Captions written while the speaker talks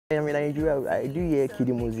I mean, Nigeria, I do hear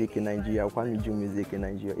Kidi music in Nigeria, Kwame music in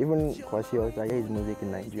Nigeria. Even Kwesi, Authur, I hear his music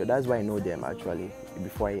in Nigeria. That's why I know them actually,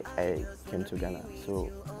 before I came to Ghana. So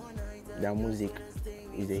their music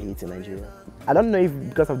is a hit in Nigeria. I don't know if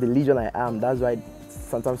because of the region I am, that's why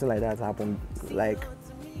something like that happened. Like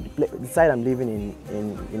the side I'm living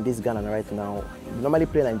in this Ghana right now, we normally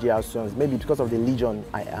play Nigerian songs. Maybe because of the region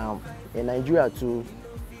I am. In Nigeria too,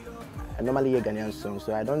 I normally hear Ghanaian songs.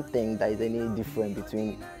 So I don't think there is any difference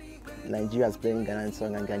between Nigerians playing Ghanaian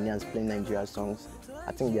songs and Ghanaians playing Nigerian songs.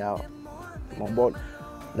 I think they are more, but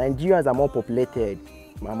Nigerians are more populated.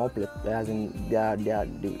 As in,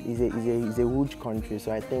 it's a huge country,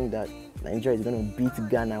 so I think that Nigeria is going to beat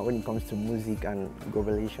Ghana when it comes to music and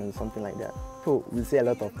revelation, something like that. So we say a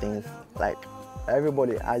lot of things, like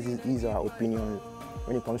everybody has his or her opinion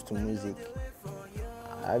when it comes to music.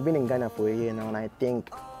 I've been in Ghana for a year now, and I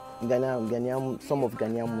think some of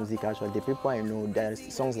Ghanaian music actually, the people I know, there are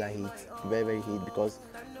songs that hit, very, very hit, because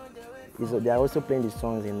they are also playing the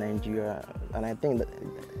songs in Nigeria, and I think that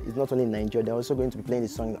it's not only in Nigeria, they're also going to be playing the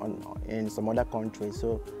song in some other countries.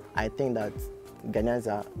 So I think that Ghanaians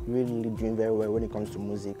are really doing very well when it comes to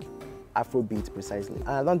music, Afrobeat precisely. And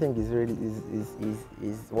I don't think it's really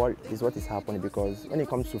what is happening, because when it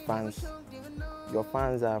comes to fans, your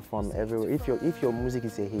fans are from everywhere. If your music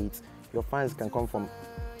is a hit, your fans can come from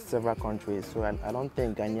several countries. So I don't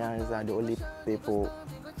think Ghanaians are the only people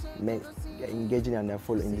engaging in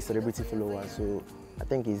the celebrity followers. So I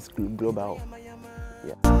think it's global.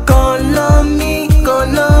 Yeah.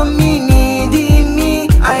 Needing me,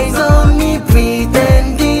 eyes on me,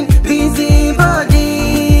 pretending, busy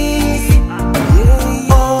bodies.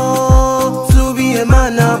 Oh, to be a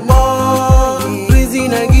man of war,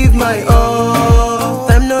 reason I give my all.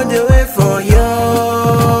 I'm not the way for you.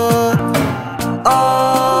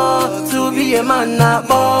 Oh, to be a man of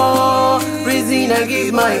war, reason I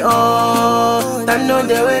give my all. I'm not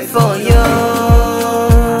the way for you.